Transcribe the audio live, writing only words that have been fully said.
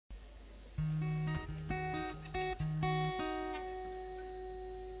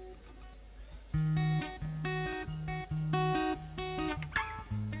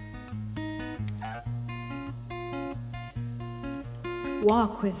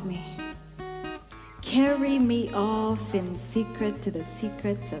walk with me. Carry me off in secret to the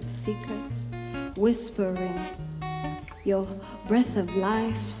secrets of secrets, whispering your breath of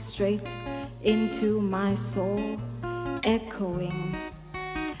life straight into my soul, echoing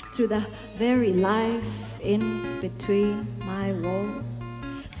through the very life in between my walls.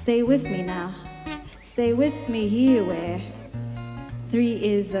 Stay with me now, stay with me here where three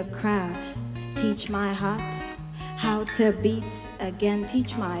is a crowd. Teach my heart how to beat again,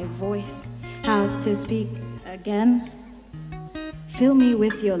 teach my voice how to speak again. Fill me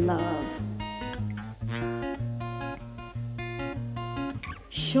with your love.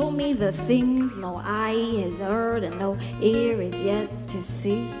 Show me the things no eye has heard and no ear is yet to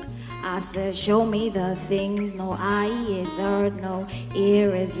see. I said, show me the things no eye has heard, no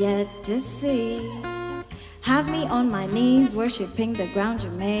ear is yet to see. Have me on my knees, worshiping the ground you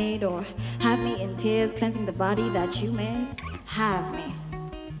made, or have me in tears, cleansing the body that you made. Have me.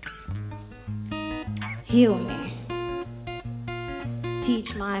 Heal me.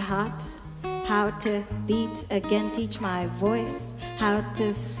 Teach my heart how to beat again. Teach my voice how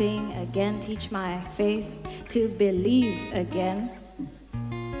to sing again. Teach my faith to believe again.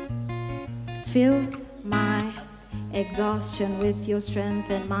 Fill my exhaustion with your strength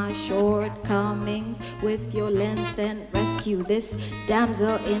and my shortcomings with your length, and rescue this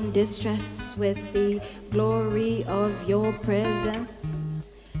damsel in distress with the glory of your presence.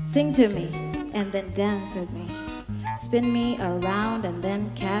 Sing to me and then dance with me. Spin me around and then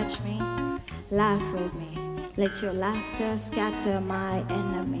catch me. Laugh with me. Let your laughter scatter my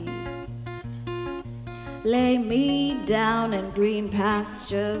enemies. Lay me down in green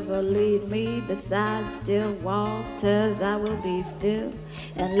pastures or lead me beside still waters. I will be still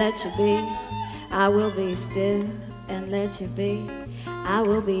and let you be. I will be still and let you be. I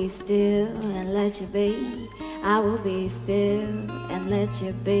will be still and let you be. I will be still and let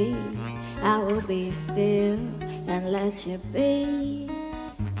you be. I will be still and let you be.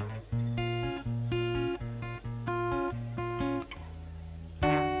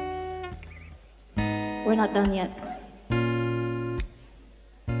 We're not done yet.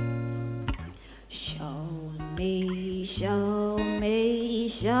 Show me, show me,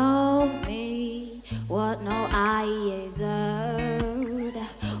 show me what no eye has heard,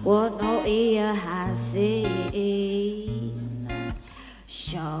 what no ear has seen.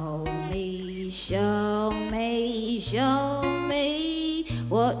 Show me, show me, show me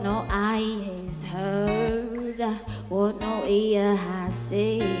what no eye has heard, what no ear has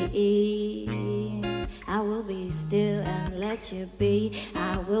seen. I will be still and let you be.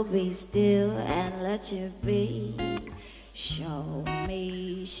 I will be still and let you be. Show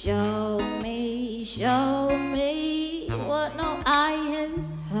me, show me, show me what no eye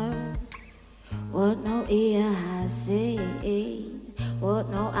has heard, what no ear has seen, what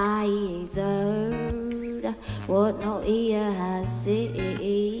no eye has heard, what no ear has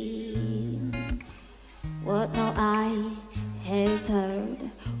seen, what no eye has heard,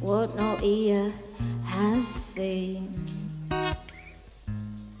 what no ear has seen.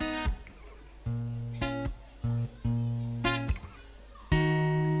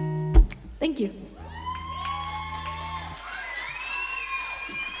 Thank you.